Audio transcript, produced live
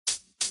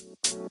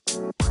Hey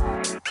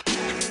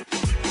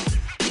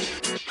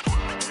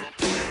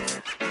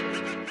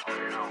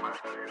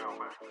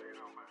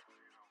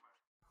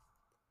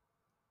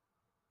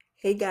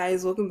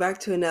guys, welcome back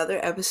to another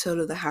episode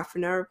of the Half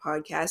an Hour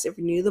Podcast. If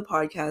you're new to the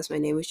podcast, my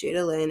name is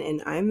Jada Lynn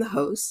and I'm the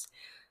host.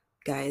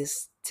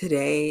 Guys,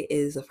 today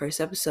is the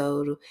first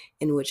episode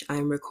in which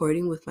I'm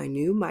recording with my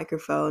new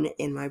microphone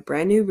in my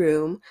brand new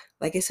room.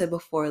 Like I said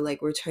before,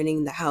 we're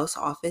turning the house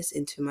office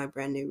into my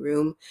brand new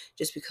room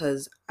just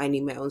because I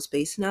need my own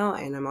space now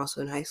and I'm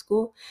also in high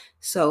school.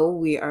 So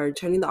we are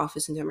turning the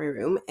office into my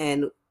room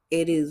and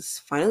it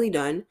is finally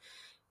done.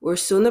 We're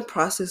still in the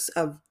process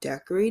of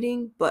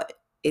decorating, but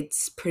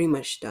it's pretty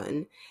much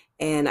done.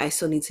 And I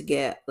still need to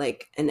get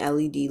an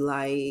LED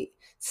light,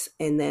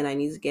 and then I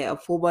need to get a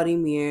full body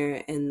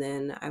mirror, and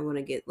then I want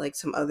to get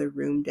some other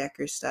room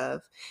decor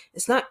stuff.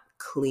 It's not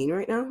clean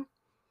right now,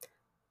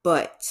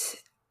 but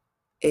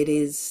it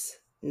is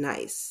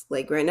nice.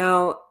 Right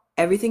now,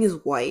 everything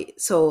is white.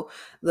 So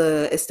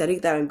the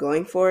aesthetic that I'm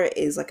going for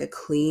is a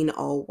clean,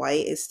 all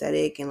white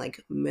aesthetic and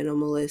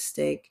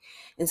minimalistic.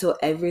 And so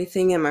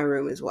everything in my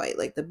room is white.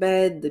 The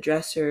bed, the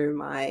dresser,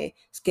 my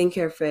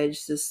skincare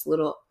fridge, this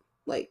little,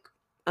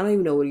 I don't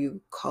even know what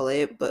you call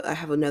it, but I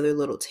have another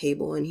little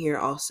table in here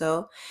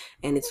also.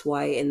 And it's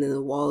white. And then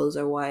the walls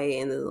are white.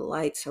 And then the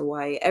lights are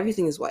white.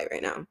 Everything is white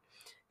right now.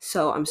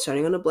 So I'm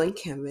starting on a blank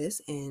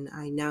canvas and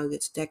I now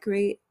get to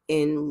decorate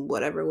in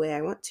whatever way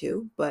I want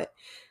to. But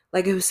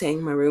like I was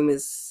saying, my room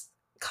is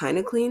kind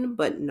of clean,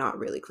 but not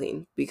really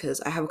clean because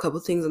I have a couple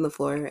things on the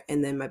floor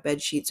and then my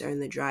bed sheets are in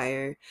the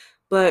dryer.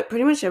 But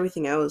pretty much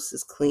everything else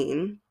is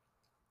clean.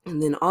 And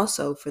then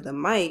also for the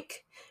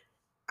mic,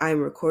 I'm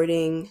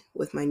recording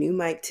with my new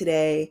mic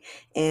today.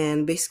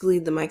 And basically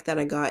the mic that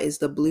I got is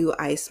the Blue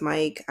Ice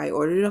mic. I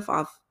ordered it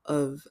off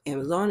of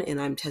Amazon and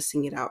I'm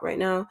testing it out right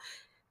now.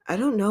 I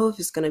don't know if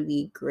it's going to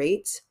be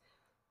great.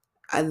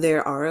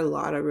 There are a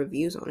lot of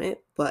reviews on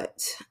it,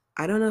 but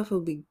I don't know if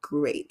it'll be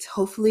great.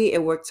 Hopefully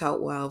it works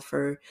out well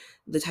for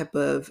the type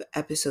of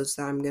episodes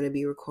that I'm going to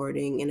be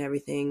recording and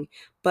everything.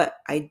 But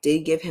I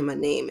did give him a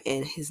name,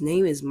 and his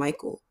name is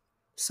Michael.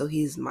 So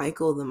he's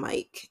Michael the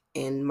Mic,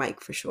 and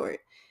Mike for short.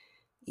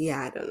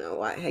 Yeah, I don't know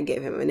why I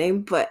gave him a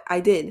name, but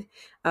I did.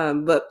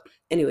 But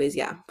anyways,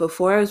 yeah,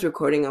 before I was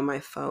recording on my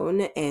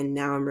phone and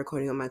now I'm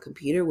recording on my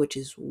computer, which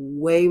is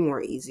way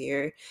more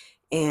easier.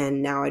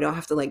 And now I don't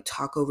have to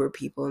talk over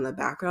people in the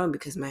background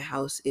because my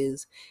house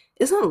it's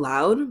not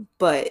loud,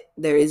 but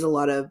there is a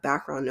lot of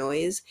background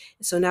noise.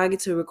 So now I get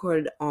to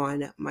record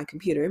on my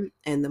computer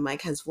and the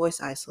mic has voice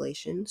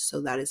isolation.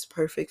 So that is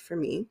perfect for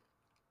me.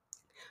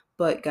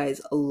 But guys,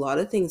 a lot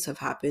of things have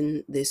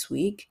happened this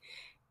week.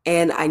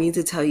 And I need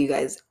to tell you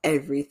guys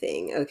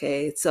everything,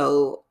 okay?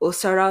 So we'll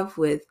start off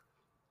with,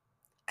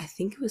 I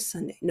think it was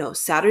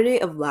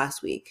Saturday of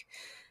last week.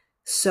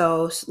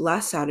 So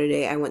last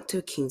Saturday, I went to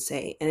a quince,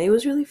 and it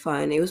was really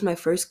fun. It was my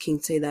first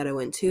quince that I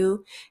went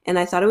to, and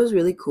I thought it was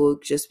really cool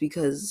just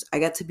because I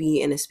got to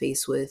be in a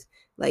space with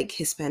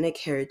Hispanic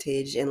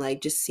heritage and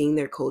just seeing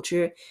their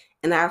culture.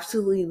 And I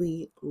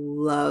absolutely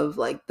love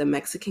the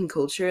Mexican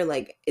culture.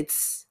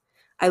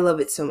 I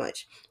love it so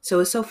much. So it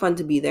was so fun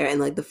to be there,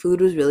 and the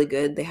food was really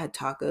good. They had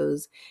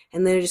tacos,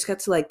 and then I just got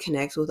to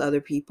connect with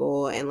other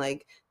people and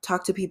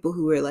talk to people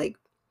who were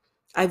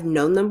I've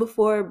known them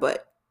before,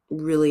 but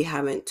really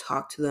haven't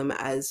talked to them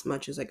as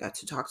much as I got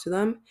to talk to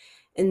them.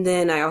 And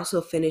then I also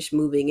finished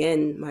moving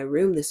in my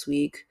room this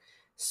week.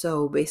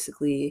 So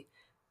basically,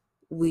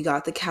 we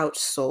got the couch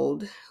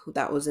sold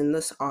that was in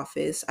this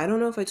office. I don't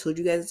know if I told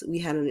you guys we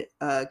had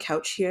a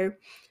couch here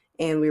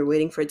and we were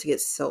waiting for it to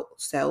get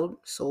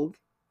sold,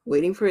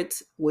 waiting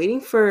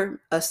for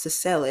us to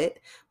sell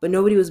it, but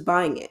nobody was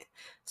buying it.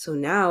 So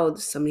now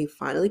somebody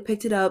finally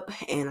picked it up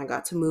and I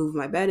got to move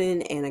my bed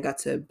in and I got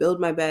to build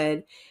my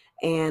bed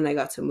and I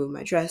got to move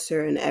my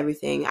dresser and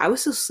everything. I was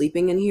still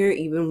sleeping in here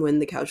even when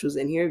the couch was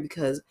in here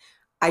because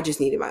I just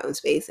needed my own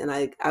space and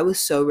I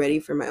was so ready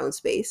for my own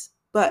space.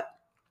 But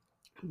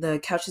the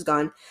couch is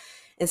gone.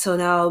 And so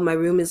now my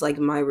room is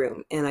my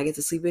room and I get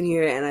to sleep in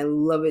here and I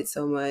love it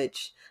so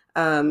much.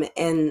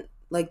 And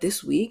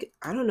this week,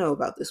 I don't know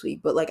about this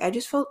week, but I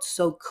just felt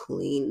so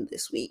clean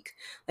this week.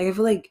 I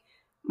feel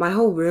my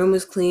whole room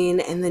was clean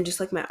and then just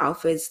my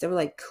outfits, they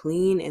were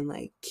clean and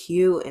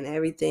cute and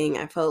everything.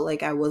 I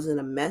felt I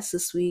wasn't a mess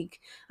this week.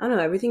 I don't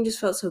know, everything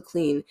just felt so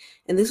clean.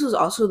 And this was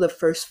also the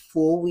first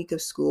full week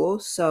of school.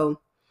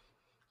 So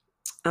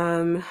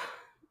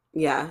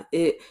yeah,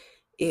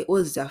 it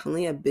was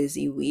definitely a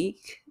busy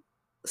week.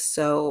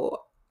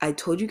 So I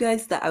told you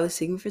guys that I was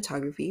taking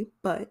photography,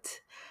 but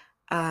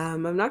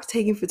I'm not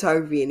taking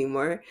photography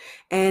anymore.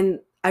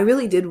 And I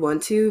really did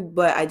want to,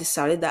 but I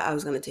decided that I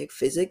was going to take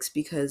physics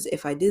because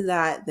if I did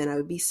that, then I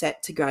would be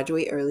set to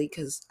graduate early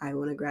because I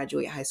want to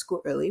graduate high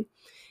school early.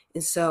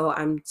 And so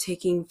I'm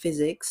taking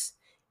physics,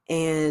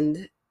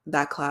 and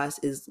that class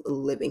is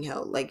living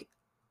hell.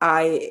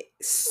 I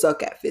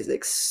suck at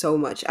physics so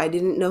much. I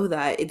didn't know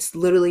that. It's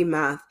literally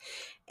math.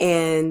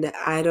 And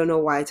I don't know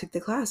why I took the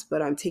class,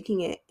 but I'm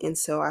taking it. And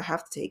so I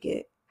have to take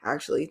it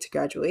actually to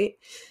graduate.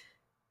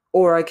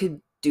 Or I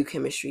could do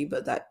chemistry,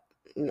 but that,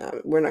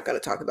 no, we're not going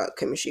to talk about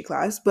chemistry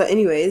class. But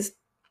anyways,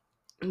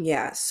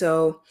 yeah,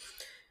 so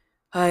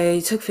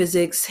I took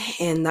physics,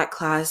 and that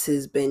class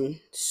has been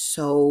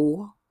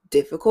so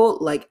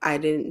difficult. Like, I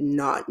did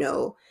not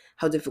know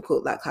how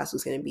difficult that class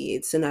was going to be.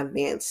 It's an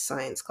advanced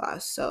science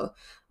class, so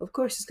of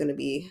course it's going to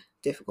be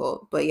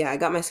difficult. But yeah, I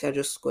got my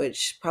schedule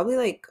switched probably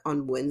like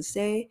on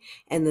Wednesday,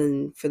 and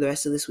then for the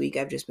rest of this week,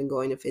 I've just been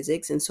going to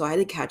physics. And so I had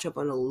to catch up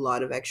on a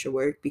lot of extra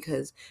work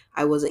because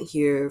I wasn't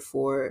here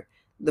for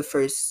the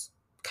first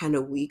kind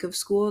of week of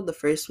school, the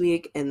first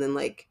week, and then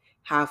like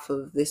half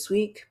of this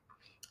week.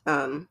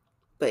 um,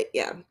 but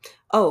yeah.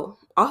 Oh,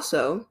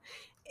 also,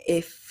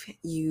 if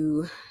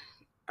you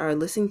are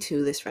listening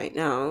to this right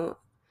now,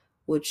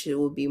 which it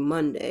will be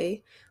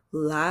Monday,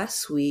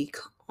 last week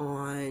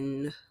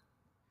on,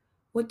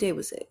 what day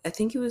was it? I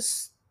think it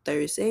was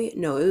Thursday.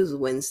 No, it was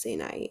Wednesday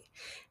night.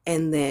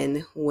 And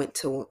then went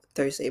to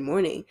Thursday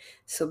morning.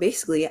 So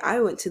basically, I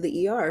went to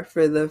the ER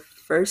for the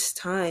first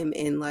time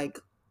in like,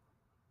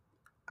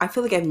 I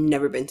feel like I've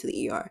never been to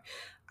the ER.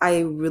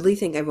 I really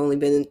think I've only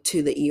been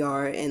to the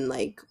ER in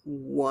like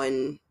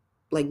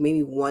like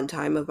maybe one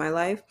time of my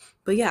life.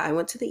 But yeah, I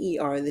went to the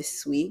ER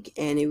this week,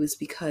 and it was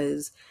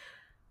because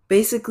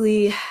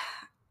basically,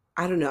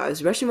 I don't know, I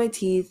was brushing my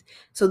teeth.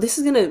 So this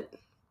is gonna,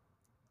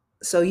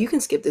 so you can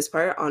skip this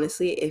part,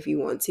 honestly, if you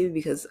want to,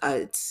 because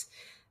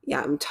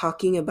yeah, I'm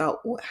talking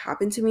about what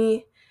happened to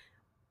me.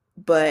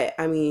 But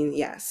I mean,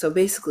 yeah, so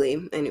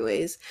basically,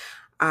 anyways,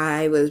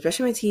 I was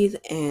brushing my teeth,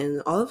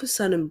 and all of a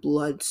sudden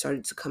blood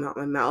started to come out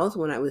my mouth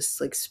when I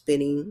was like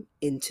spitting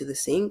into the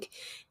sink.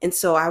 And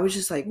so I was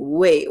just like,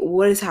 wait,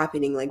 what is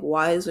happening? Like,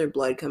 why is there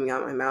blood coming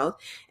out my mouth?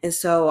 And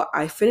so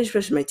I finished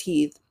brushing my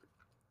teeth,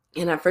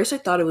 and at first I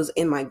thought it was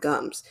in my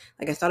gums.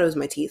 Like, I thought it was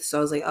my teeth. So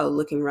I was like, oh,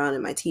 looking around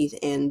in my teeth,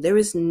 and there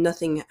was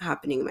nothing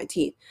happening in my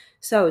teeth.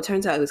 So it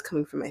turns out it was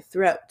coming from my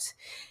throat.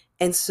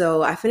 And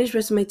so I finished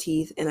brushing my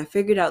teeth, and I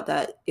figured out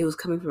that it was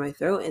coming from my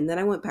throat. And then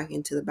I went back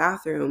into the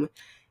bathroom,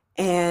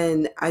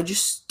 and I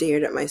just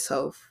stared at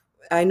myself.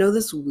 I know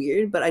this is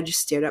weird, but I just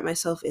stared at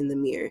myself in the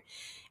mirror.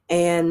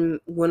 And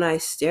when I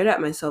stared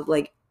at myself,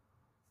 like,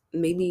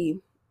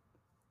 maybe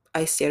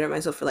I stared at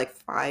myself for like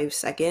 5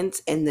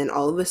 seconds, and then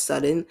all of a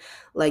sudden,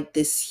 like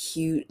this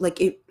huge,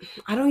 like it,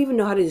 I don't even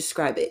know how to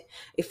describe it.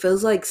 It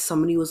feels like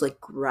somebody was like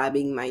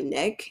grabbing my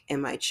neck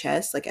and my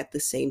chest, like at the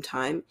same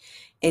time,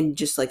 and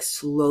just like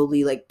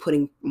slowly like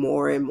putting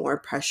more and more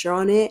pressure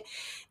on it.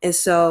 And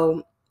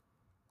so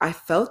I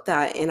felt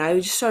that, and I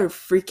just started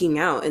freaking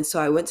out. And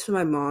so I went to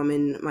my mom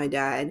and my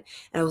dad,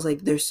 and I was like,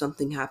 there's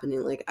something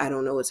happening. Like, I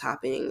don't know what's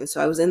happening. And so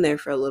I was in there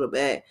for a little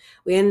bit.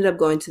 We ended up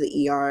going to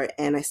the ER,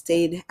 and I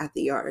stayed at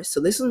the ER. So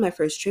this was my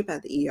first trip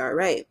at the ER,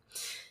 right?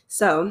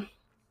 So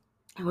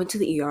I went to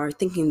the ER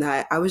thinking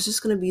that I was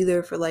just going to be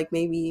there for like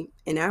maybe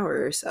an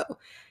hour or so.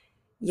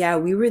 Yeah,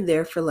 we were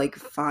there for like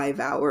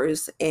 5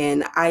 hours,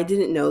 and I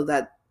didn't know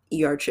that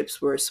ER trips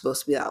were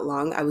supposed to be that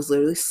long. I was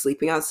literally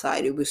sleeping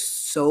outside. It was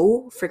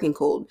so freaking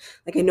cold.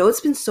 Like, I know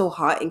it's been so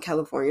hot in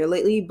California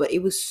lately, but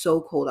it was so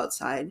cold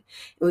outside. And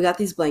we got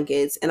these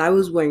blankets, and I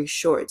was wearing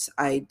shorts.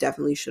 I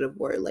definitely should have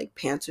wore like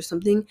pants or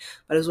something,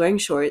 but I was wearing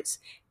shorts,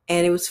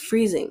 and it was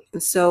freezing.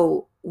 And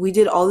so we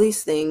did all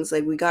these things.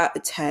 Like, we got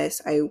a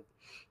test.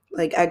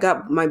 I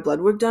got my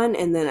blood work done,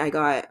 and then I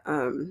got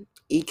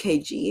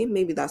EKG,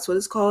 maybe that's what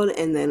it's called,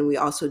 and then we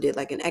also did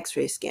like an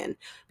X-ray scan,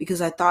 because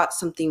I thought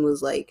something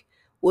was like,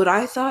 what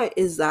I thought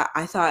is that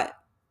I thought,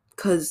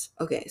 cuz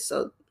okay,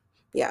 so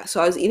yeah,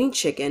 so I was eating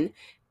chicken,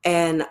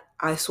 and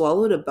I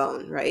swallowed a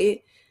bone,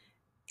 right?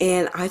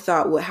 And I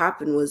thought what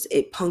happened was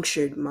it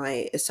punctured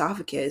my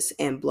esophagus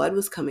and blood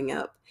was coming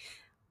up.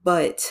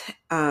 But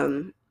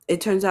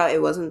it turns out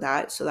it wasn't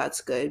that, so that's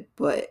good.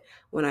 But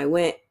when I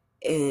went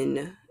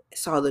and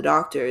saw the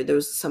doctor, there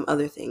was some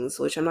other things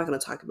which I'm not going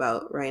to talk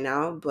about right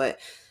now. But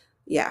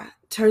yeah,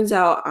 turns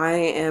out I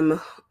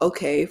am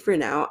okay for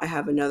now. I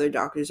have another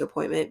doctor's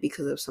appointment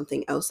because of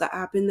something else that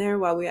happened there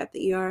while we were at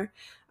the ER.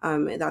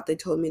 That they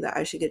told me that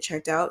I should get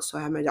checked out. So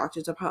I have my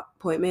doctor's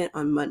appointment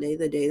on Monday,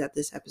 the day that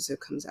this episode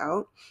comes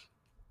out.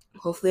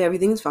 Hopefully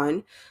everything's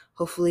fine.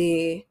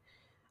 Hopefully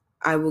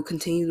I will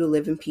continue to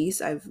live in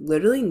peace. I've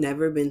literally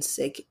never been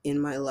sick in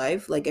my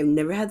life. Like, I've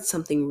never had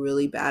something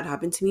really bad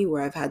happen to me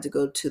where I've had to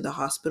go to the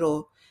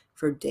hospital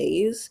for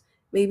days.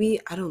 Maybe,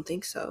 I don't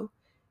think so.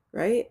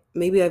 Right?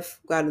 Maybe I've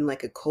gotten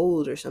like a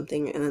cold or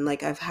something, and then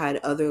like I've had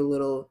other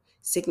little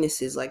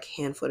sicknesses like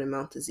hand, foot, and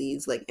mouth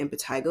disease, like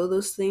impetigo,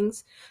 those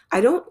things.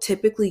 I don't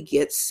typically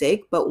get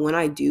sick, but when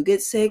I do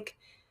get sick,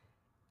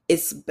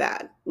 it's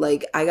bad.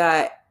 Like, I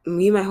got,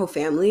 me and my whole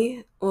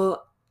family,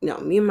 well, no,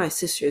 me and my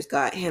sisters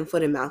got hand,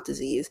 foot, and mouth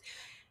disease,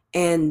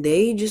 and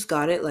they just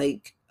got it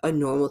like a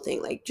normal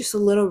thing, like just a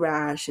little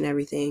rash and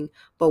everything.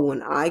 But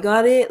when I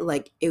got it,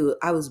 like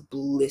I was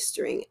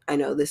blistering. I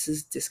know this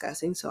is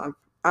disgusting, so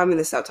I'm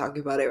gonna stop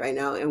talking about it right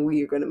now, and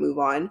we are gonna move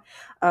on.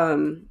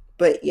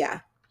 But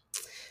yeah,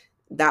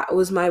 that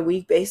was my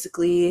week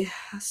basically.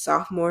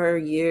 Sophomore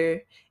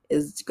year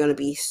is gonna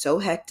be so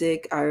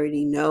hectic. I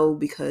already know,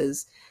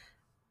 because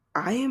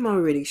I am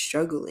already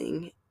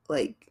struggling.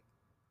 Like,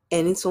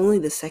 and it's only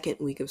the second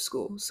week of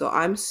school. So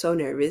I'm so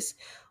nervous.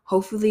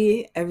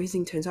 Hopefully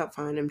everything turns out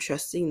fine. I'm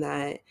trusting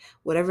that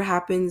whatever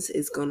happens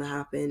is going to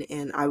happen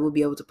and I will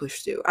be able to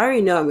push through. I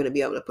already know I'm going to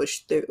be able to push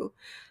through.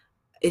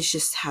 It's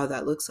just how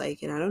that looks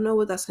like. And I don't know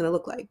what that's going to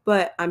look like.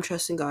 But I'm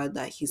trusting God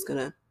that He's going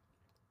to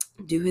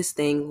do His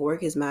thing,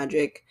 work His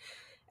magic.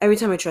 Every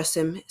time I trust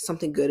Him,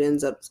 something good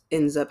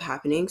ends up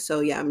happening. So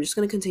yeah, I'm just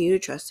gonna continue to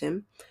trust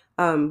Him.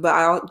 But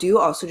I do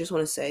also just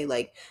want to say,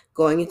 like,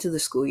 going into the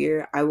school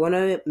year, I want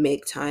to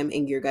make time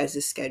in your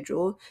guys'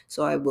 schedule.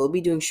 So I will be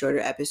doing shorter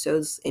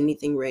episodes,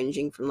 anything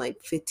ranging from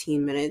like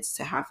 15 minutes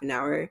to half an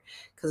hour,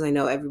 because I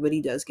know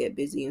everybody does get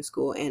busy in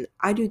school, and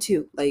I do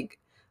too. Like,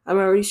 I'm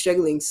already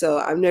struggling, so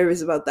I'm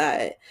nervous about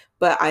that.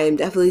 But I am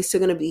definitely still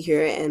gonna be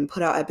here and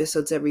put out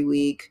episodes every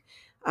week,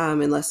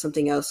 unless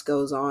something else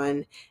goes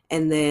on.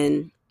 And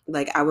then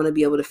like I want to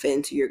be able to fit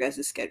into your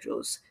guys'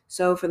 schedules.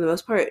 So for the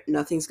most part,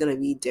 nothing's going to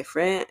be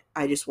different.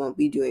 I just won't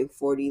be doing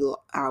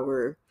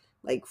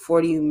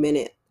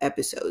 40-minute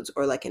episodes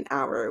or like an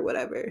hour or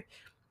whatever.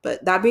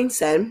 But that being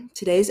said,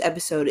 today's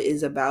episode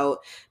is about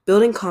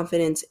building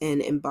confidence and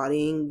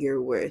embodying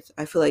your worth.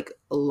 I feel like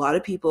a lot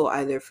of people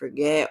either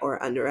forget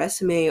or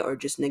underestimate or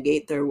just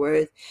negate their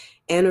worth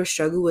and or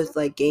struggle with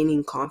like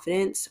gaining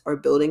confidence or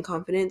building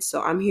confidence.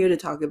 So I'm here to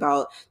talk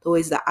about the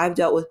ways that I've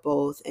dealt with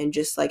both and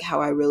just like how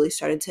I really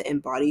started to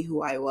embody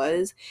who I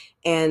was.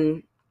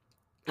 And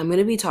I'm going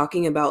to be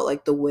talking about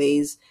like the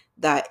ways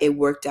that it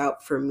worked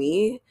out for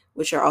me,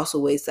 which are also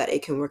ways that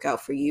it can work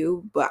out for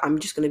you. But I'm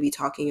just going to be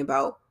talking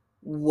about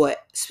what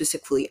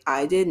specifically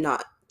I did,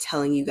 not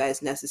telling you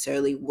guys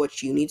necessarily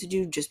what you need to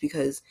do, just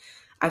because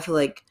I feel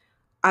like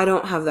I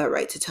don't have that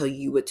right to tell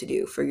you what to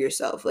do for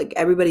yourself. Like,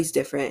 everybody's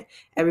different.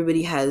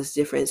 Everybody has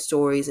different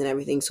stories and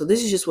everything. So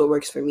this is just what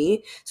works for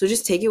me. So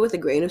just take it with a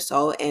grain of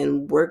salt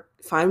and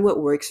find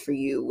what works for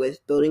you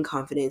with building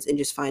confidence and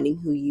just finding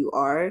who you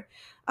are.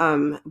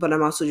 But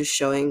I'm also just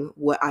showing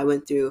what I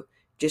went through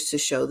just to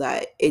show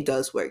that it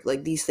does work.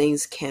 Like, these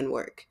things can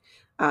work.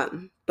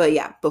 But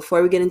yeah,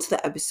 before we get into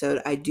the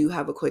episode, I do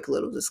have a quick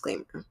little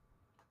disclaimer.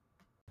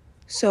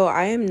 So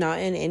I am not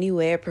in any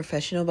way a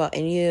professional about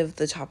any of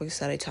the topics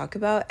that I talk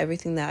about.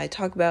 Everything that I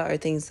talk about are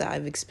things that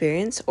I've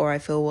experienced or I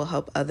feel will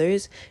help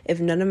others. If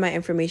none of my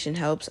information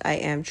helps, I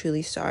am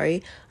truly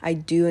sorry. I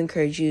do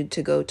encourage you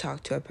to go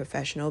talk to a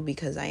professional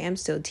because I am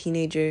still a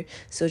teenager,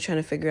 still trying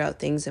to figure out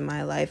things in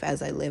my life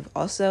as I live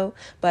also.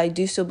 But I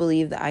do still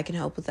believe that I can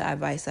help with the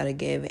advice that I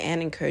give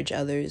and encourage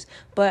others.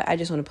 But I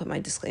just want to put my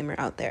disclaimer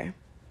out there.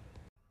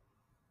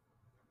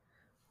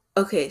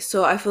 Okay,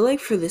 so I feel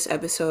like for this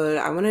episode,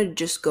 I want to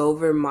just go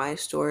over my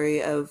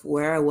story of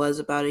where I was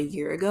about a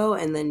year ago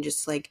and then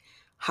just like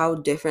how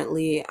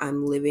differently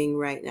I'm living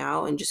right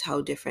now and just how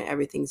different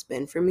everything's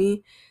been for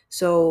me.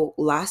 So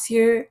last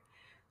year,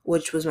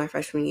 which was my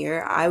freshman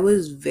year, I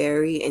was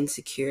very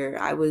insecure.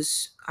 I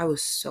was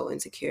so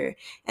insecure,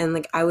 and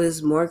like I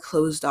was more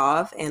closed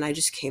off and I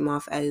just came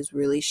off as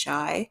really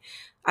shy.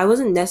 I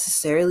wasn't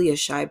necessarily a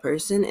shy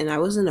person and I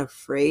wasn't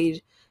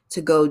afraid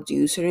to go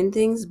do certain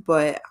things,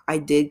 but I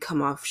did come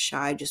off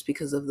shy just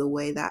because of the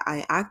way that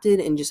I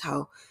acted and just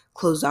how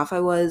closed off I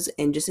was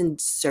and just in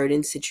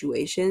certain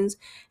situations.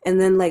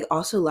 And then like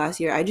also last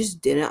year I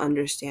just didn't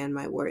understand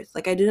my worth.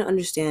 Like I didn't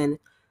understand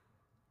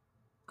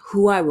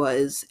who I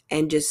was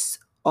and just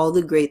all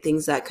the great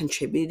things that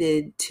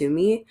contributed to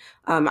me.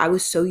 I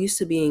was so used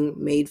to being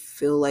made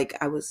feel like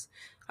I was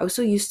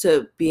so used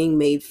to being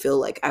made feel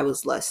like I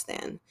was less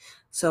than.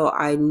 So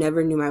I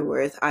never knew my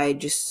worth. I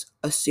just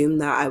assumed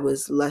that I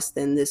was less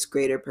than this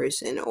greater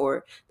person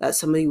or that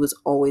somebody was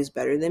always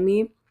better than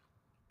me.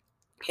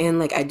 And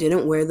like I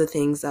didn't wear the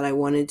things that I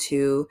wanted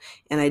to,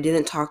 and I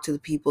didn't talk to the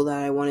people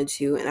that I wanted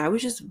to, and I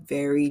was just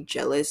very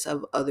jealous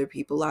of other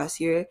people last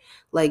year.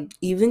 Like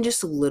even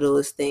just the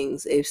littlest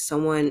things, if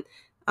someone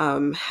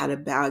had a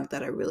bag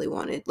that I really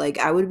wanted, like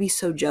I would be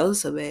so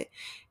jealous of it.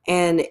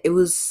 And it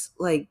was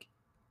like,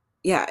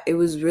 yeah, it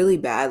was really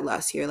bad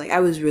last year. Like I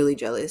was really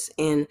jealous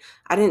and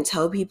I didn't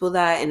tell people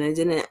that and I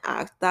didn't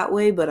act that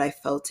way, but I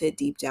felt it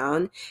deep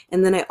down.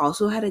 And then I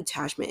also had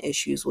attachment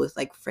issues with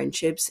like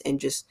friendships and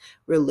just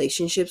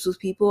relationships with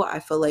people. I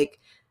felt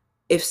like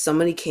if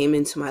somebody came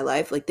into my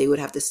life, like they would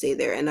have to stay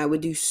there. And I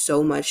would do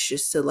so much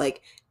just to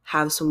like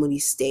have somebody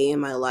stay in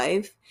my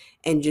life,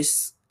 and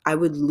just I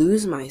would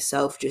lose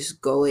myself just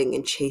going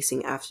and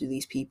chasing after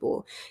these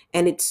people.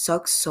 And it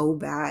sucks so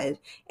bad.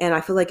 And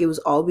I feel like it was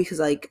all because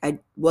like I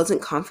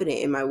wasn't confident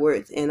in my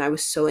worth and I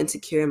was so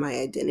insecure in my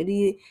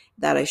identity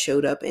that I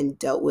showed up and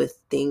dealt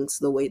with things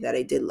the way that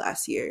I did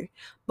last year.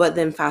 But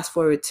then fast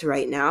forward to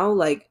right now,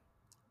 like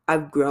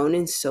I've grown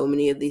in so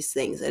many of these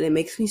things, and it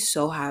makes me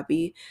so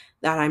happy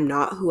that I'm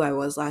not who I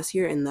was last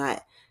year and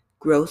that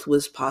growth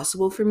was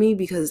possible for me,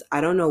 because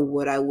I don't know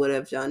what I would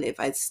have done if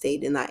I'd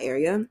stayed in that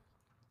area.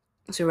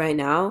 So right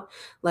now,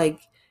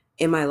 like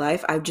in my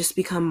life, I've just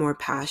become more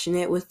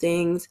passionate with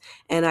things,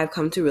 and I've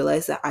come to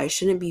realize that I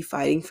shouldn't be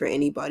fighting for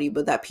anybody,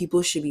 but that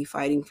people should be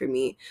fighting for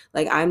me.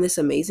 Like I'm this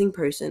amazing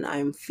person.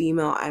 I'm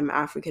female, I'm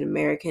African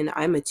American,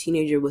 I'm a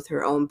teenager with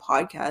her own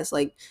podcast.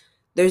 Like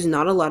there's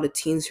not a lot of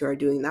teens who are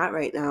doing that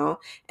right now.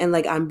 And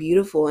like, I'm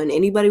beautiful and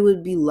anybody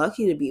would be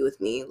lucky to be with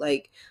me.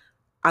 Like,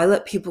 I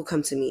let people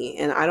come to me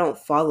and I don't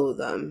follow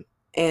them.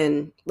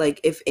 And like,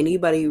 if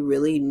anybody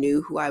really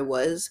knew who I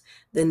was,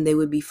 then they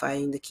would be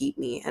fighting to keep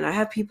me. And I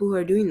have people who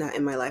are doing that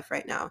in my life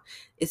right now.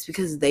 It's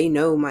because they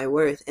know my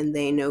worth and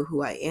they know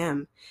who I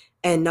am.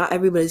 And not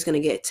everybody's going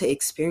to get to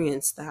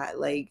experience that.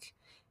 Like,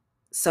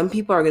 some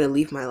people are going to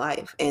leave my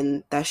life.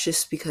 And that's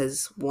just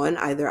because, one,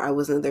 either I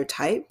wasn't their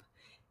type,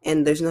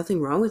 and there's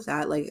nothing wrong with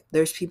that. Like,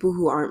 there's people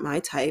who aren't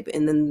my type.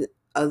 And then the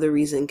other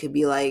reason could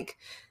be like,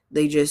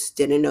 they just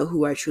didn't know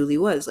who I truly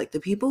was. Like, the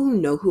people who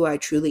know who I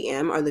truly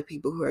am are the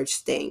people who are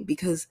staying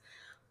because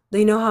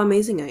they know how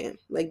amazing I am.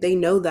 Like, they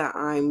know that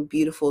I'm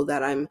beautiful,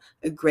 that I'm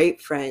a great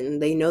friend.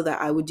 They know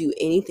that I would do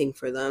anything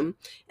for them.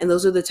 And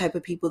those are the type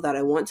of people that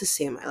I want to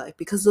stay in my life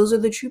because those are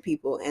the true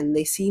people and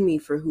they see me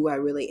for who I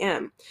really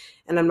am.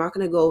 And I'm not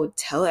going to go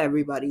tell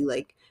everybody,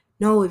 like,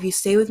 no, if you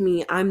stay with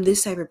me, I'm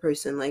this type of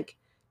person. Like,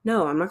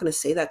 no, I'm not going to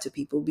say that to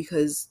people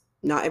because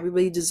not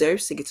everybody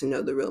deserves to get to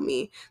know the real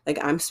me. Like,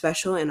 I'm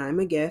special and I'm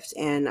a gift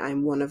and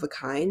I'm one of a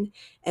kind.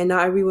 And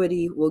not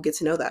everybody will get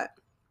to know that,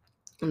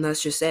 and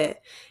that's just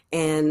it.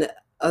 And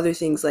other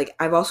things, like,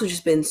 I've also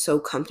just been so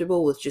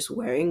comfortable with just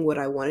wearing what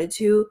I wanted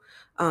to,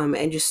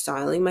 and just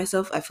styling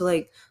myself. I feel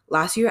like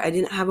last year I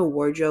didn't have a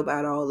wardrobe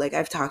at all. Like,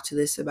 I've talked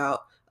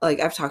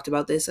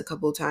about this a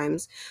couple of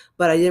times,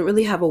 but I didn't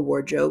really have a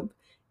wardrobe.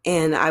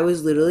 And I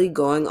was literally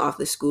going off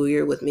the school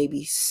year with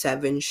maybe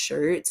 7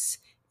 shirts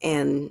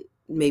and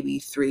maybe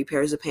 3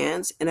 pairs of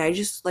pants. And I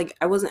just, like,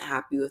 I wasn't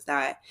happy with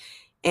that.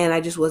 And I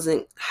just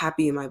wasn't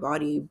happy in my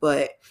body.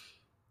 But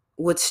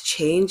what's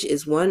changed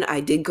is, one,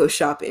 I did go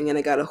shopping and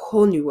I got a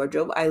whole new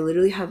wardrobe. I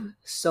literally have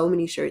so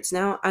many shirts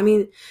now. I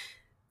mean,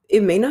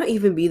 it may not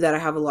even be that I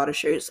have a lot of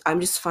shirts. I'm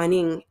just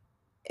finding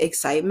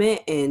excitement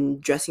in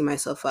dressing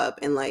myself up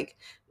and like,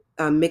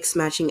 mix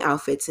matching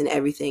outfits and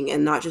everything,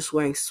 and not just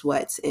wearing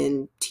sweats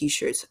and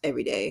t-shirts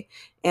every day.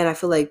 And I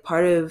feel like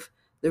part of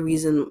the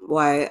reason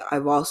why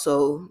I've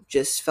also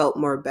just felt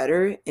more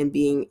better in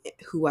being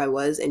who I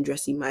was and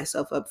dressing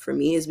myself up for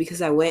me is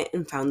because I went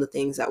and found the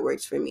things that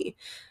works for me.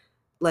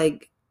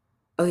 Like,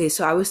 okay,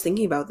 so I was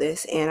thinking about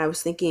this and I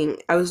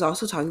was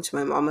also talking to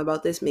my mom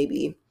about this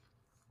maybe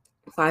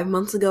 5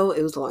 months ago.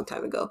 It was a long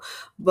time ago.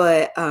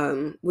 But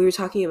we were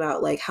talking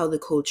about like how the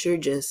culture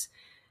just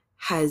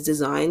has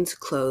designed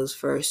clothes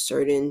for a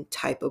certain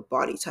type of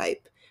body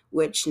type,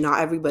 which not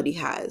everybody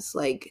has.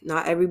 Like,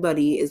 not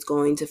everybody is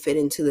going to fit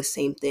into the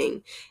same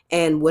thing.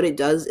 And what it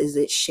does is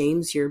it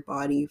shames your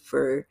body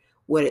for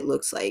what it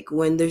looks like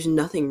when there's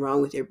nothing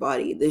wrong with your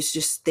body. There's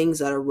just things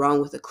that are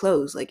wrong with the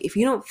clothes. Like, if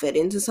you don't fit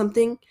into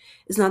something,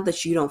 it's not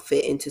that you don't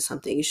fit into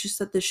something. It's just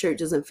that the shirt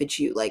doesn't fit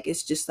you. Like,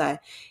 it's just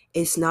that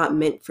it's not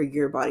meant for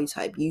your body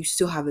type. You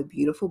still have a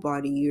beautiful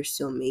body. You're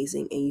still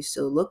amazing and you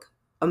still look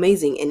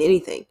amazing in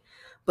anything,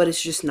 but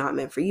it's just not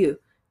meant for you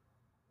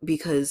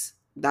because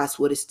that's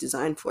what it's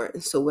designed for.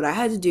 And so what I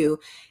had to do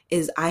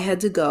is I had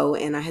to go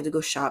and I had to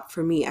go shop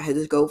for me. I had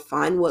to go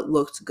find what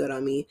looked good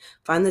on me,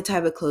 find the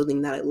type of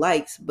clothing that I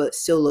liked but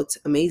still looked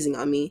amazing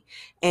on me.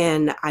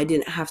 And I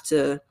didn't have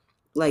to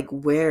like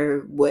wear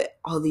what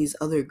all these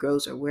other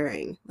girls are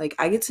wearing. Like,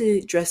 I get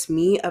to dress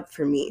me up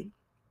for me.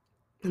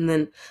 And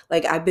then,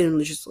 like, I've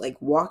been just like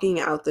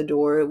walking out the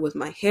door with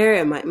my hair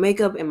and my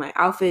makeup and my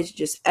outfits,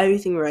 just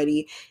everything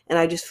ready. And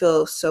I just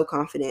feel so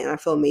confident and I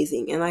feel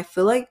amazing. And I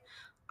feel like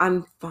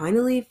I'm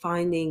finally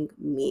finding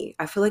me.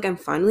 I feel like I'm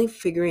finally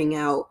figuring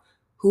out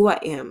who I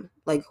am,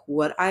 like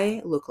what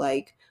I look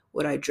like,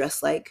 what I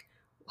dress like,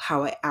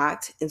 how I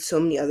act, and so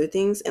many other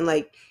things. And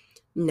like,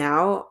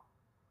 now,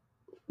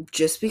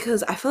 just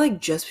because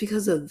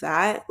of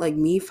that, like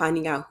me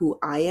finding out who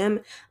I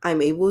am,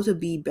 I'm able to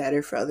be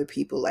better for other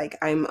people. Like,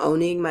 I'm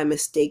owning my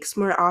mistakes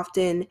more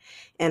often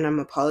and I'm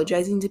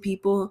apologizing to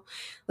people.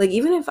 Like,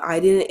 even if I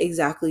didn't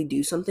exactly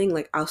do something,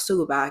 like, I'll still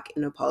go back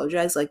and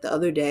apologize. Like, the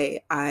other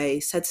day I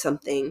said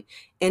something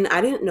and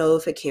I didn't know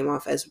if it came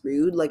off as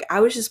rude. Like, I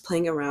was just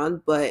playing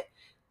around, but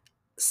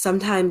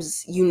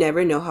sometimes you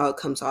never know how it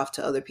comes off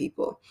to other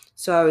people.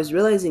 So I was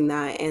realizing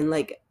that, and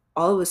like,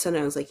 all of a sudden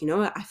I was like, you know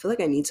what? I feel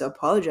like I need to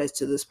apologize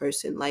to this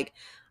person. Like,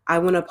 I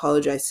want to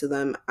apologize to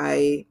them.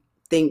 I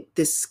think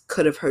this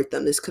could have hurt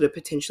them. This could have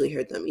potentially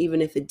hurt them,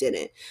 even if it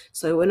didn't.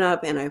 So I went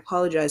up and I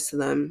apologized to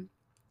them,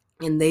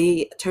 and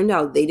they turned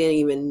out they didn't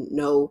even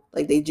know,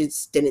 like, they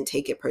just didn't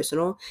take it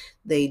personal.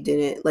 They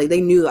didn't, like,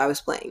 they knew I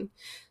was playing.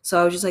 So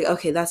I was just like,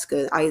 okay, that's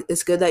good.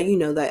 It's good that you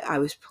know that I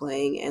was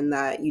playing and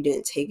that you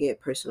didn't take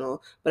it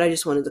personal, but I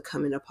just wanted to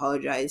come and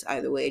apologize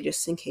either way,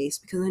 just in case,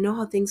 because I know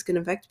how things can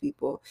affect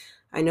people.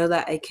 I know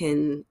that I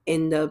can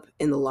end up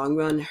in the long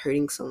run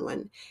hurting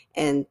someone,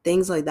 and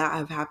things like that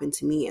have happened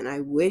to me, and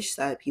I wish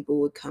that people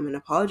would come and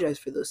apologize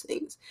for those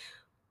things.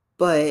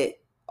 But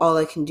all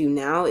I can do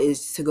now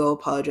is to go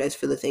apologize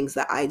for the things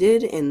that I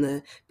did and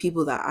the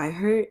people that I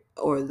hurt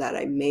or that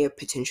I may have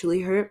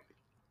potentially hurt.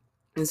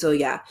 And so,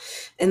 yeah.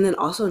 And then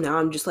also now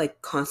I'm just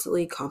like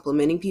constantly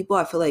complimenting people.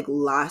 I feel like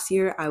last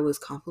year I was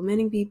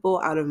complimenting people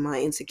out of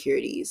my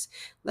insecurities.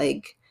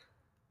 Like,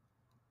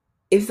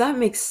 if that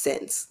makes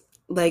sense.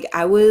 Like,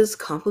 I was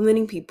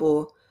complimenting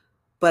people,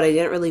 but I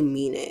didn't really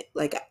mean it.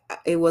 Like,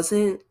 it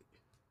wasn't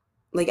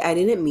like I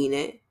didn't mean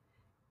it.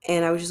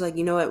 And I was just like,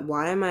 you know what?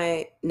 Why am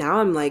I now?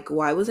 I'm like,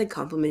 why was I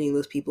complimenting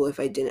those people if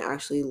I didn't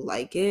actually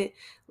like it?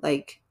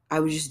 Like, I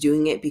was just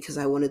doing it because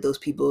I wanted those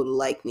people to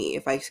like me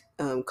if I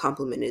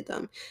complimented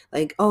them.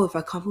 Like, oh, if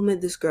I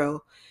compliment this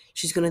girl,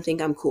 she's going to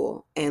think I'm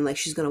cool and like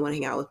she's going to want to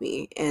hang out with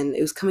me. And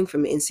it was coming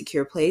from an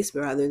insecure place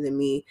rather than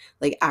me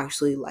like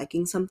actually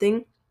liking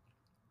something.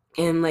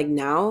 And like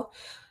now,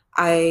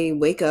 I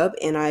wake up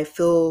and I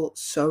feel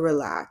so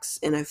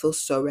relaxed and I feel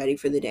so ready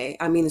for the day.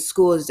 I mean,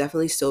 school has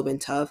definitely still been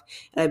tough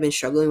and I've been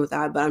struggling with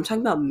that, but I'm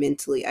talking about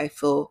mentally. I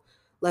feel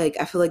like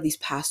these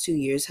past 2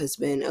 years has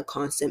been a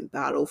constant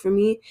battle for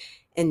me.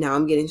 And now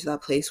I'm getting to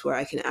that place where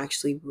I can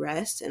actually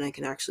rest and I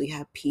can actually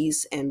have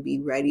peace and be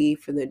ready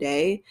for the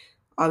day.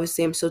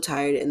 Obviously, I'm so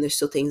tired and there's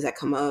still things that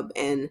come up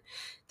and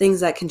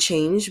things that can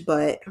change,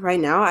 but right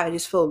now I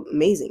just feel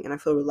amazing and I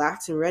feel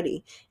relaxed and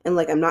ready, and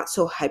like I'm not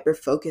so hyper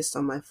focused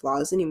on my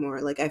flaws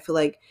anymore. Like I feel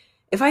like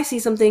if I see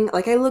something,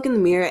 like I look in the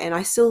mirror and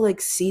I still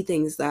like see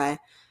things that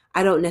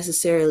I don't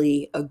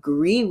necessarily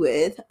agree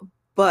with,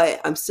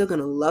 but I'm still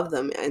gonna love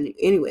them. And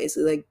anyways,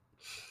 like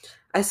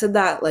I said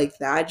that like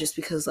that just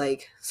because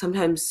like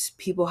sometimes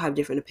people have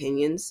different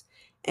opinions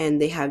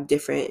and they have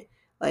different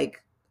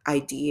like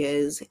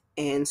ideas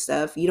and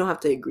stuff. You don't have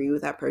to agree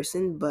with that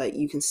person, but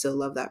you can still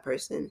love that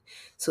person.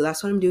 So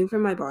that's what I'm doing for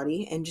my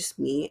body and just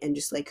me and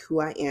just like who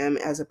I am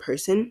as a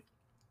person.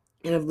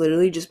 And I've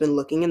literally just been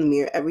looking in the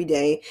mirror every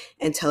day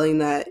and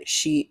I've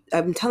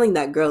been telling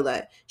that girl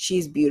that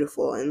she's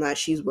beautiful and that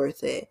she's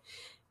worth it.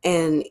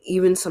 And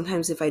even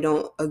sometimes if I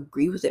don't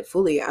agree with it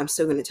fully, I'm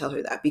still going to tell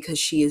her that because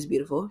she is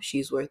beautiful,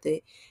 she's worth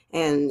it.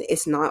 And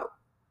it's not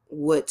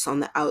what's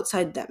on the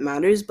outside that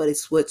matters, but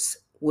it's what's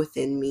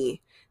within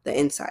me, the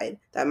inside,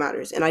 that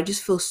matters. And I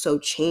just feel so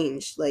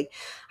changed. Like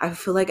I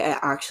feel like I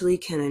actually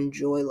can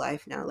enjoy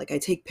life now. Like I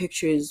take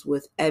pictures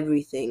with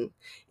everything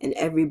and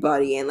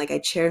everybody, and like I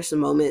cherish the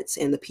moments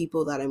and the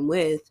people that I'm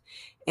with.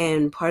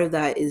 And part of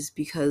that is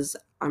because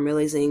I'm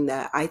realizing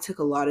that I took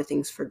a lot of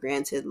things for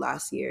granted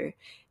last year,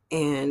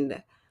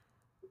 and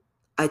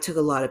I took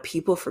a lot of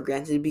people for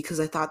granted because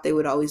I thought they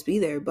would always be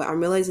there. But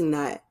I'm realizing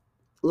that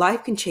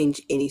life can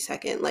change any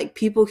second. Like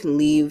people can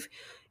leave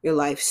your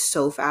life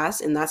so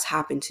fast, and that's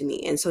happened to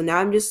me. And so now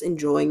I'm just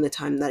enjoying the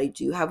time that I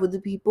do have with the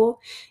people,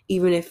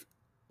 even if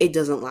it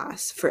doesn't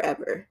last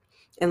forever.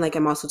 And like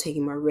I'm also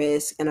taking more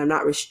risk and I'm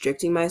not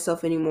restricting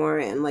myself anymore.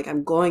 And like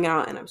I'm going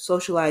out and I'm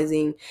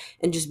socializing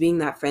and just being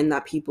that friend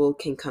that people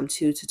can come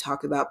to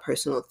talk about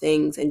personal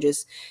things and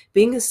just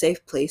being a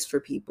safe place for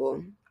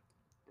people.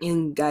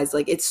 And guys,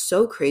 like it's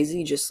so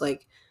crazy just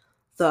like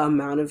the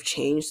amount of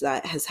change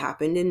that has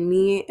happened in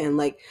me. And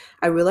like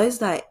I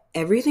realized that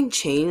everything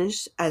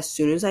changed as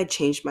soon as I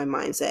changed my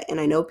mindset. And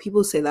I know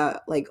people say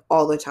that like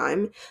all the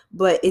time,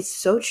 but it's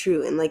so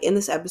true. And like in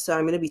this episode,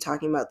 I'm going to be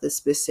talking about the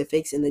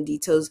specifics and the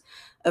details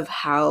of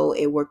how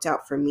it worked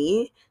out for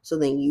me. So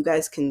then you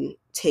guys can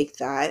take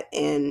that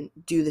and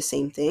do the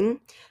same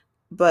thing.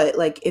 But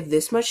like if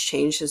this much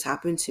change has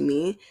happened to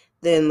me,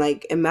 then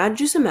like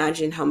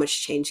imagine how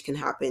much change can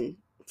happen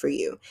for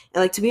you.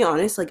 And like to be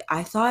honest, like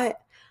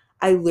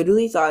I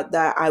literally thought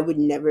that I would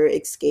never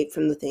escape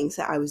from the things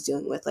that I was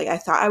dealing with. Like I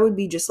thought I would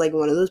be just like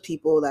one of those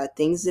people that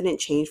things didn't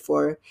change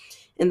for,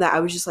 and that I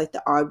was just like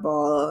the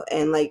oddball.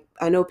 And like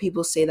I know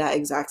people say that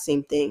exact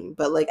same thing,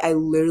 but like I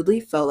literally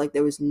felt like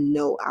there was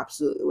no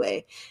absolute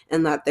way,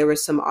 and that there were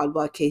some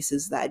oddball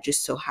cases that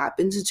just so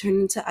happened to turn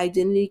into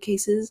identity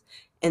cases,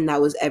 and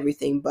that was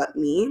everything but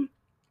me.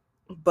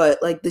 But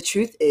like the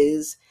truth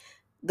is,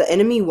 the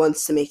enemy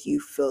wants to make you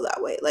feel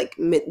that way. Like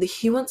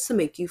he wants to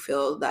make you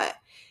feel that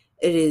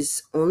it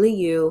is only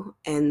you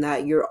and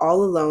that you're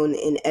all alone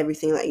in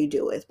everything that you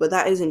deal with. But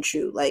that isn't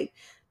true. Like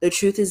the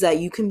truth is that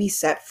you can be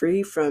set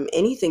free from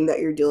anything that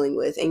you're dealing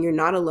with, and you're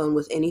not alone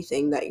with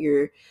anything that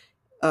you're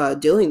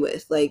dealing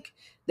with. Like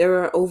there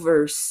are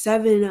over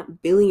 7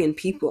 billion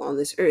people on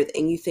this earth,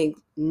 and you think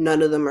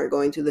none of them are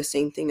going through the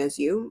same thing as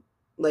you?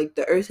 Like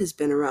the earth has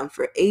been around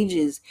for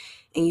ages,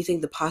 and you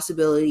think the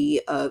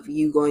possibility of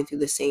you going through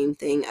the same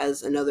thing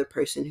as another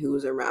person who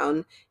was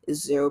around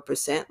is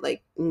 0%?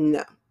 Like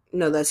no,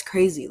 no, that's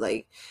crazy.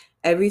 Like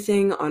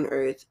everything on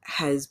earth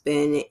has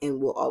been and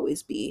will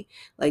always be.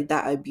 Like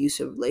that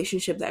abusive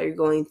relationship that you're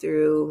going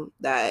through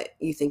that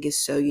you think is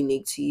so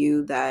unique to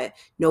you that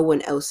no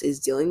one else is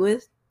dealing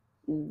with,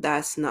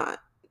 that's not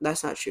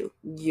true.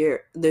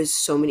 There's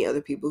so many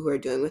other people who are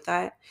dealing with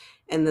that.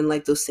 And then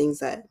like those things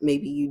that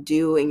maybe you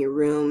do in your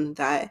room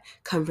that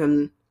come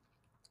from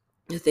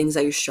the things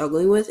that you're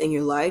struggling with in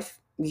your life,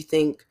 you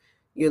think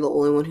you're the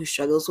only one who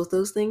struggles with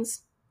those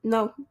things.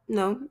 No,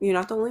 no, you're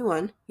not the only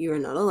one. You are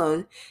not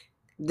alone.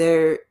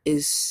 There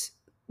is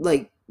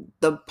like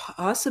the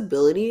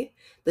possibility,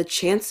 the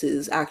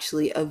chances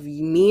actually of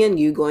me and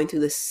you going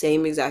through the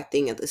same exact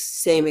thing at the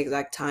same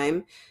exact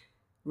time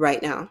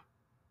right now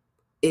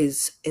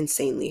is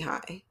insanely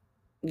high.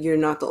 you're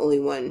not the only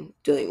one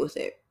dealing with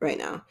it right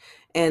now.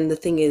 And the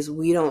thing is,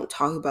 we don't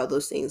talk about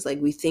those things.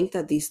 Like, we think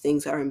that these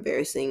things are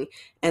embarrassing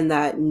and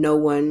that no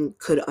one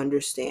could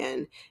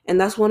understand. And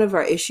that's one of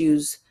our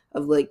issues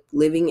of like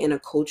living in a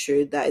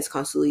culture that is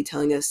constantly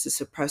telling us to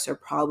suppress our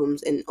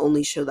problems and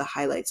only show the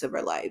highlights of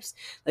our lives.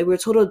 Like, we're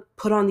told to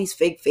put on these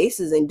fake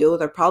faces and deal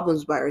with our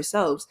problems by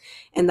ourselves.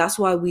 And that's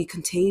why we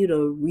continue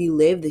to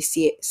relive the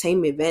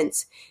same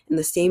events and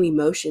the same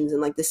emotions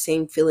and like the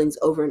same feelings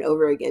over and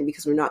over again,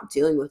 because we're not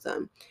dealing with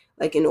them.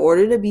 Like, in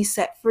order to be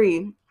set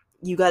free,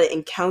 you got to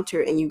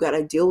encounter and you got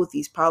to deal with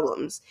these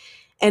problems.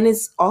 And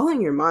it's all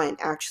in your mind,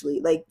 actually.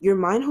 Like, your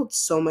mind holds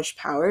so much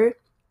power.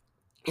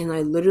 And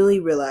I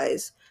literally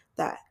realized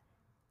that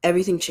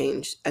everything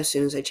changed as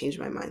soon as I changed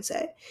my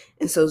mindset.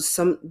 And so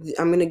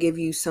I'm going to give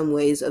you some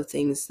ways of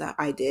things that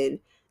I did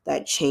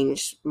that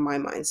changed my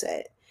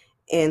mindset.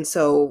 And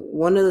so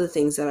one of the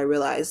things that I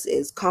realized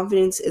is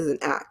confidence is an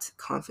act,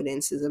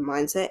 confidence is a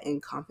mindset,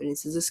 and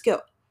confidence is a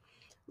skill.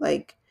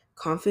 Like,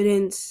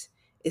 confidence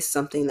is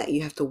something that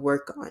you have to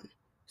work on.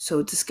 So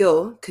it's a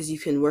skill because you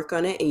can work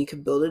on it and you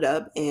can build it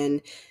up.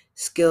 And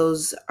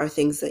skills are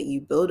things that you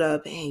build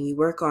up and you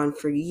work on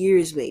for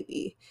years,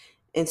 maybe.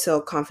 And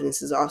so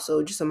confidence is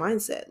also just a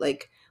mindset.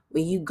 Like,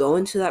 when you go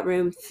into that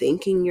room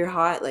thinking you're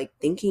hot, like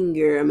thinking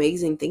you're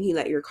amazing, thinking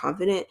that you're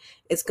confident,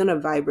 it's going to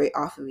vibrate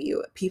off of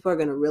you. People are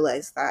going to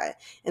realize that.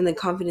 And then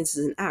confidence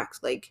is an act.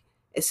 Like,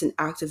 it's an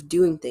act of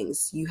doing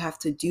things. You have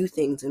to do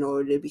things in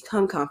order to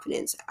become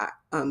confident.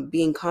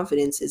 Being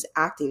confident is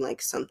acting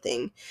like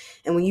something.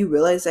 And when you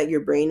realize that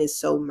your brain is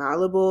so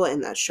malleable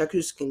and that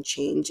structures can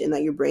change and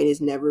that your brain is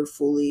never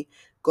fully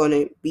going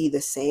to be the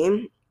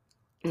same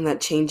and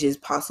that change is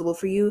possible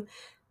for you,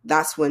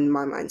 that's when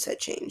my mindset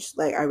changed.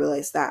 Like, I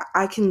realized that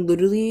I can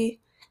literally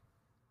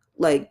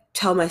like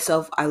tell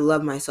myself I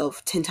love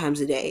myself 10 times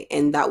a day,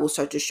 and that will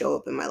start to show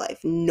up in my life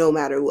no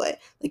matter what.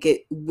 Like,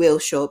 it will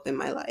show up in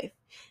my life.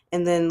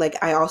 And then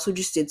like I also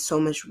just did so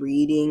much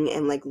reading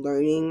and like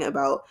learning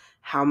about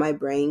how my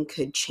brain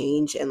could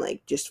change and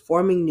like just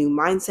forming new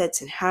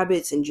mindsets and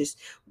habits and just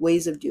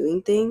ways of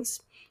doing things.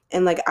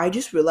 And like I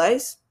just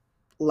realized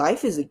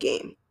life is a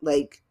game.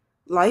 Like,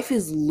 life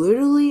is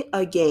literally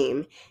a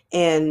game,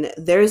 and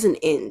there's an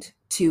end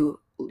to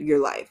your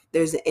life.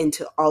 There's an end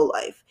to all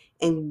life,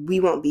 and we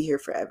won't be here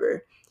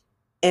forever.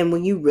 And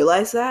when you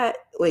realize that,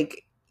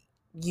 like,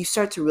 you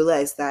start to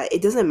realize that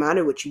it doesn't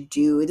matter what you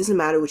do, it doesn't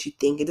matter what you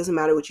think, it doesn't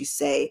matter what you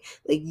say.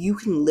 Like, you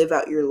can live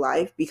out your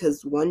life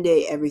because one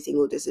day everything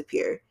will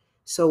disappear.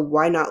 So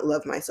why not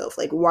love myself?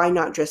 Like, why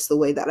not dress the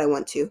way that I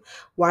want to?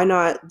 Why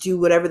not do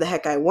whatever the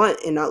heck I want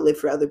and not live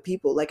for other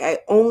people? Like, I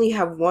only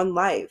have one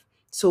life.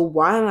 So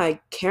why am I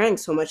caring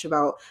so much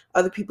about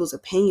other people's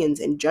opinions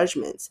and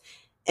judgments?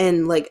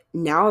 And like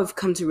now I've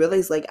come to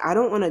realize, like, I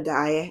don't want to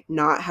die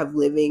not have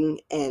living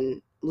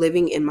in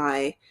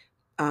my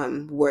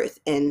worth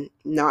and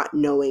not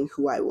knowing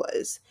who I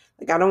was.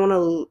 Like, I don't want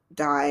to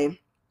die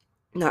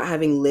not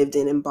having lived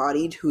and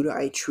embodied who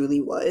I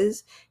truly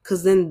was,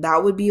 because then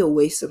that would be a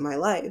waste of my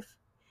life.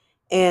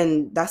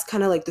 And that's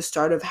kind of like the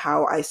start of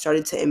how I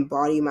started to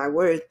embody my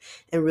worth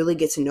and really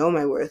get to know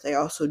my worth. I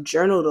also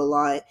journaled a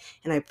lot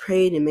and I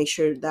prayed and made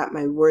sure that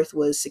my worth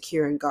was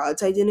secure in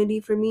God's identity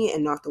for me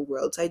and not the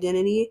world's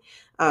identity.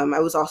 I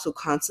was also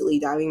constantly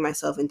diving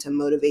myself into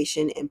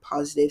motivation and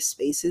positive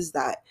spaces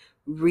that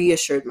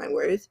reassured my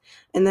worth.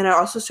 And then I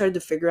also started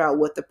to figure out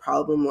what the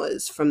problem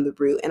was from the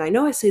root. And I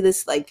know I say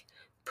this like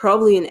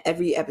probably in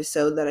every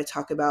episode that I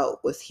talk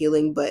about with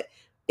healing, but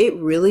it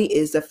really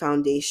is the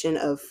foundation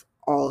of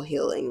all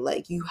healing.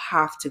 Like, you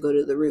have to go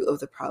to the root of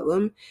the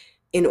problem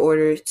in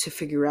order to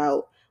figure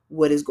out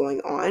what is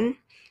going on.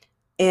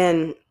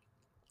 And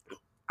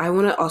I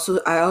also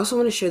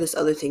want to share this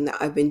other thing that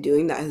I've been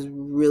doing that has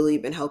really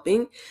been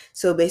helping.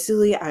 So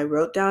basically I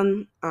wrote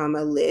down a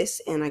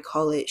list and I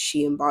call it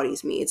She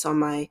Embodies Me. It's on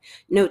my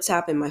notes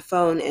app in my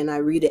phone and I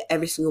read it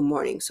every single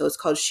morning. So it's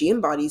called She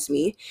Embodies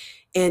Me.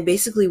 And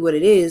basically what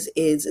it is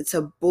it's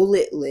a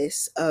bullet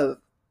list of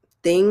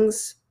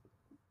things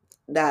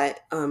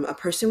that a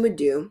person would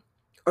do,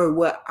 or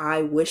what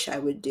I wish I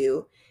would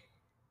do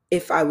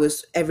if I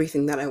was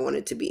everything that I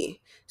wanted to be.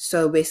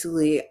 So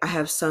basically, I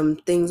have some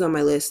things on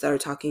my list that are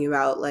talking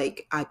about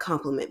like I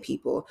compliment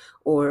people,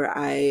 or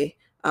I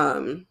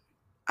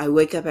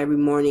wake up every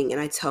morning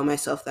and I tell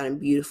myself that I'm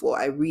beautiful.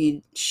 I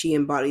read She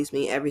Embodies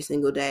Me every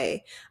single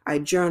day. I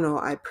journal,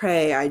 I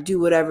pray, I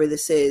do whatever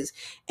this is.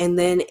 And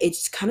then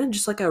it's kind of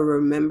just like a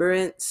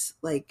remembrance,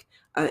 like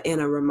and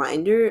a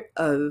reminder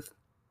of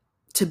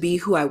to be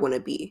who I want to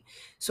be.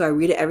 So I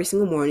read it every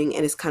single morning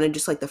and it's kind of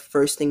just like the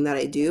first thing that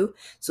I do.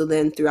 So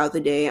then throughout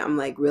the day, I'm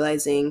like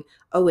realizing,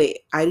 oh wait,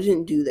 I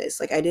didn't do this.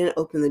 Like, I didn't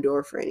open the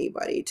door for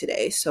anybody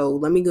today. So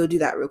let me go do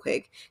that real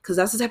quick. Cause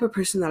that's the type of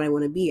person that I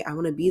want to be. I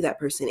want to be that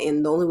person.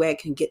 And the only way I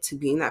can get to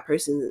being that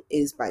person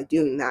is by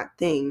doing that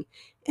thing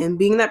and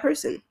being that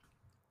person.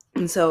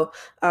 And so,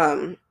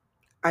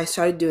 I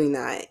started doing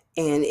that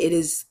and it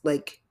is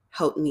like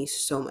helped me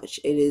so much.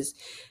 It is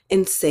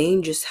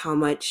insane just how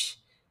much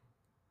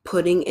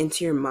putting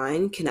into your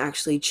mind can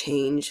actually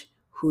change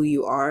who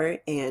you are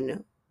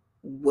and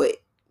what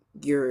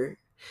you're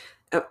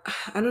I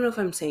don't know if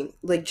I'm saying,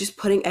 like, just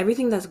putting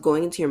everything that's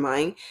going into your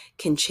mind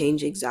can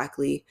change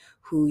exactly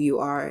who you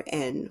are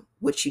and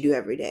what you do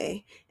every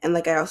day. And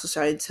like I also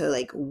started to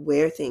like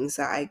wear things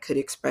that I could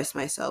express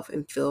myself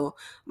and feel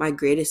my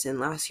greatest in.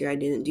 Last year I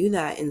didn't do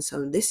that, and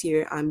so this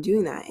year I'm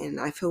doing that and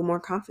I feel more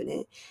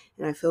confident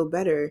and I feel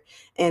better.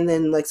 And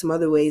then like some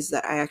other ways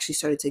that I actually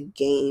started to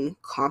gain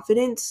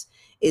confidence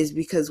is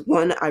because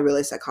one, I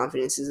realized that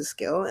confidence is a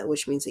skill,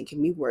 which means it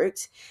can be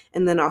worked.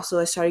 And then also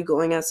I started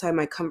going outside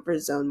my comfort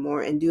zone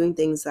more and doing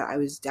things that I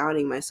was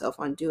doubting myself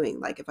on doing.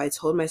 Like if I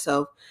told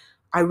myself,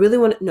 I really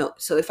want to, no.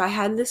 So if I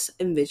had this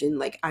envision,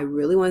 like I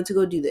really wanted to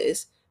go do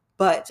this,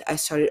 but I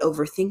started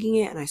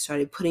overthinking it and I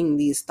started putting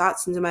these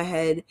thoughts into my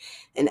head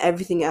and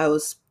everything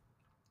else,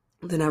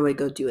 then I would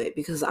go do it,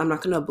 because I'm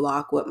not going to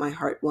block what my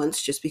heart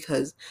wants just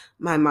because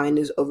my mind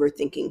is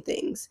overthinking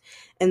things.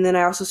 And then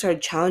I also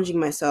started challenging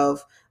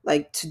myself,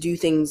 like to do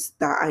things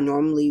that I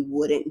normally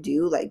wouldn't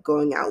do, like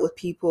going out with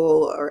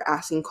people or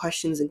asking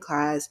questions in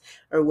class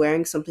or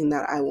wearing something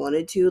that I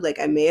wanted to. Like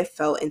I may have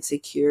felt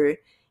insecure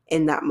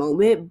in that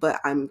moment,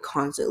 but I'm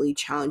constantly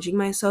challenging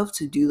myself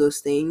to do those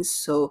things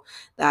so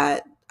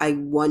that I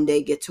one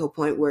day get to a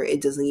point where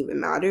it doesn't even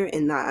matter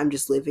and that I'm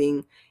just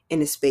living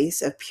in a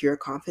space of pure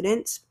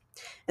confidence.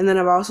 And then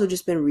I've also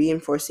just been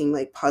reinforcing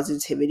like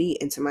positivity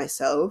into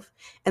myself.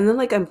 And then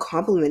like I'm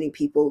complimenting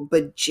people,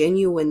 but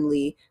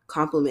genuinely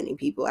complimenting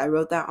people. I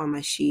wrote that on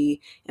my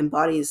She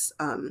Embodies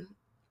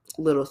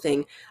little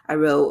thing. I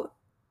wrote,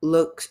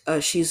 look,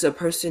 she's a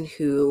person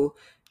who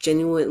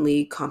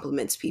genuinely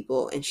compliments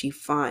people and she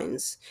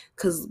finds,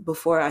 because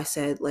before I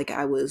said like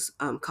I was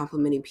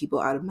complimenting people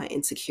out of my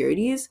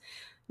insecurities.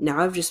 Now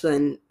I've just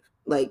been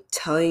like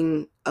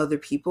telling other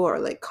people or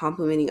like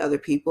complimenting other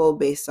people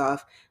based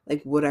off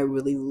like what I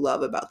really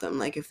love about them.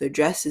 Like if their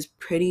dress is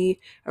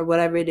pretty or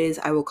whatever it is,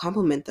 I will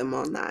compliment them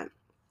on that.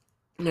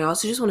 And I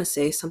also just want to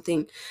say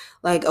something,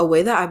 like a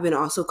way that I've been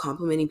also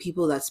complimenting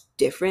people that's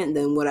different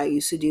than what I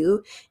used to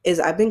do is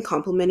I've been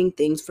complimenting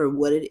things for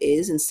what it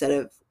is instead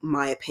of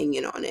my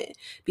opinion on it.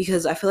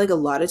 Because I feel like a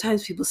lot of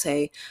times people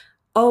say,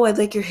 oh, I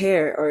like your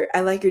hair or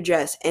I like your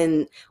dress.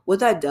 And what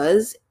that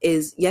does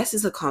is, yes,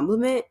 it's a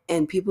compliment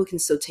and people can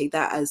still take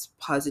that as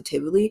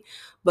positively.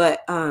 But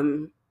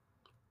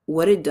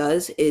what it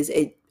does is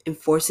it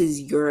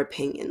enforces your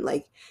opinion.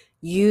 Like,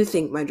 you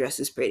think my dress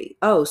is pretty.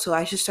 Oh, so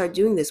I should start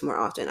doing this more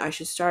often. I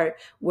should start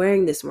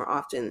wearing this more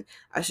often.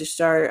 I should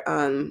start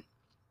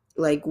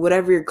like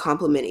whatever you're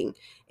complimenting.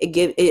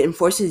 It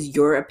enforces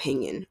your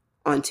opinion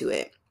onto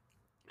it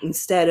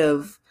instead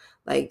of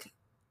like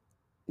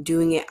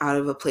doing it out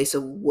of a place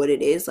of what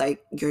it is.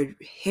 Like your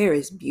hair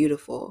is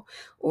beautiful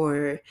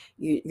or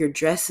your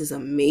dress is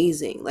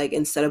amazing. Like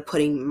instead of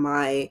putting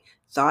my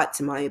thoughts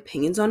and my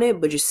opinions on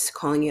it, but just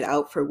calling it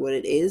out for what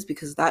it is,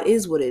 because that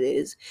is what it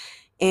is.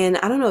 And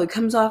I don't know, it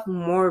comes off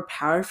more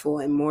powerful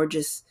and more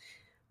just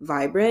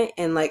vibrant.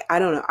 And like I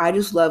don't know, I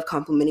just love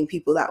complimenting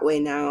people that way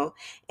now,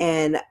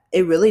 and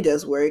it really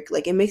does work.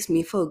 Like it makes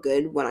me feel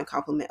good when I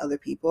compliment other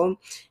people.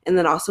 And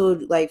then also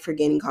like for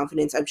gaining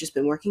confidence, I've just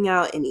been working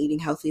out and eating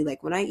healthy.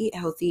 Like when I eat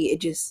healthy,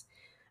 it just,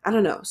 I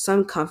don't know,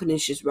 some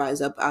confidence just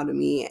rise up out of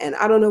me, and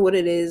I don't know what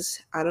it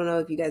is. I don't know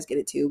if you guys get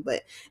it too,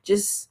 but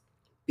just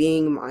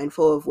being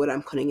mindful of what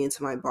I'm putting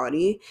into my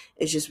body,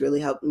 it's just really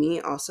helped me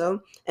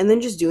also. And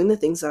then just doing the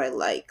things that I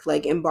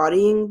like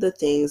embodying the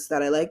things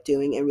that I like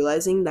doing and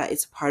realizing that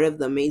it's part of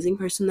the amazing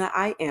person that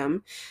I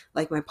am.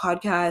 Like my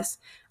podcast,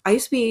 I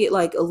used to be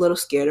like a little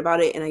scared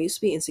about it and I used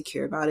to be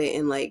insecure about it.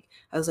 And like,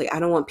 I was like, I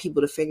don't want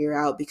people to figure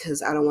out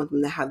because I don't want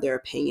them to have their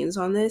opinions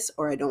on this,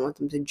 or I don't want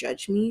them to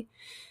judge me.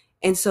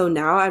 And so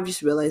now I've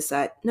just realized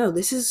that no,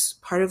 this is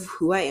part of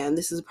who I am.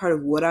 This is a part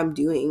of what I'm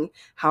doing,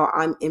 how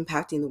I'm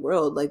impacting the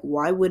world. Like,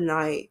 why wouldn't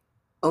I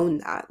own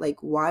that? Like,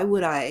 why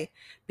would I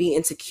be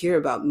insecure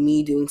about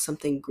me doing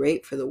something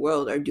great for the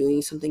world or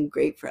doing something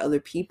great for other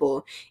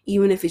people,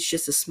 even if it's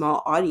just a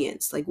small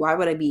audience? Like, why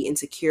would I be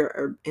insecure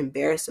or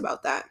embarrassed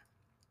about that?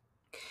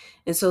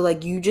 And so,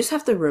 like, you just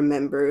have to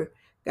remember,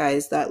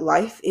 guys, that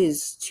life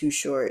is too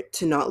short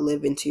to not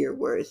live into your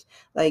worth.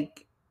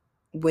 Like,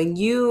 when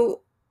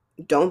you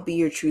don't be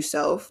your true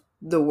self,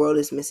 the world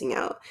is missing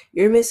out.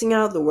 You're missing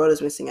out, the world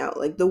is missing out.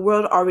 Like the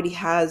world already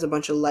has a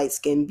bunch of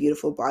light-skinned,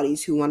 beautiful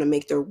bodies who want to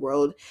make their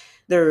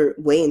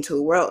way into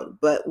the world.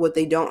 But what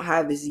they don't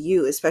have is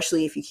you,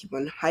 especially if you keep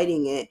on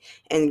hiding it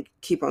and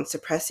keep on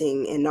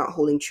suppressing and not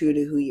holding true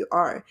to who you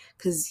are.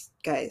 Because,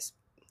 guys,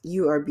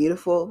 you are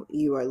beautiful,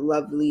 you are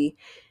lovely,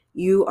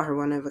 you are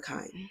one of a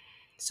kind.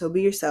 So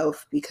be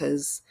yourself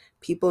because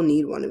people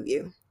need one of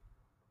you.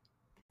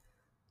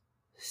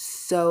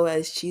 So,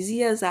 as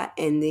cheesy as that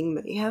ending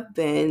may have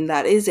been,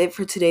 that is it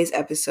for today's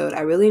episode. I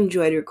really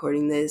enjoyed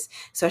recording this,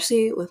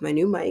 especially with my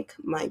new mic,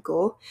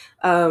 Michael.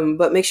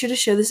 But make sure to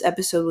share this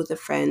episode with a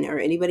friend or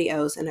anybody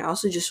else. And I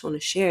also just want to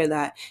share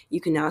that you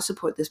can now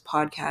support this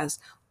podcast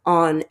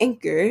on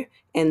Anchor,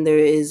 and there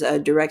is a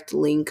direct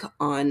link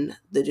on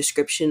the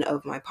description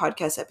of my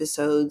podcast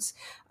episodes.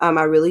 I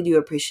really do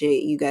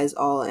appreciate you guys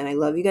all, and I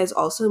love you guys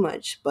all so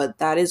much. But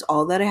that is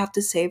all that I have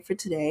to say for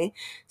today.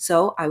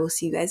 So I will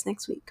see you guys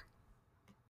next week.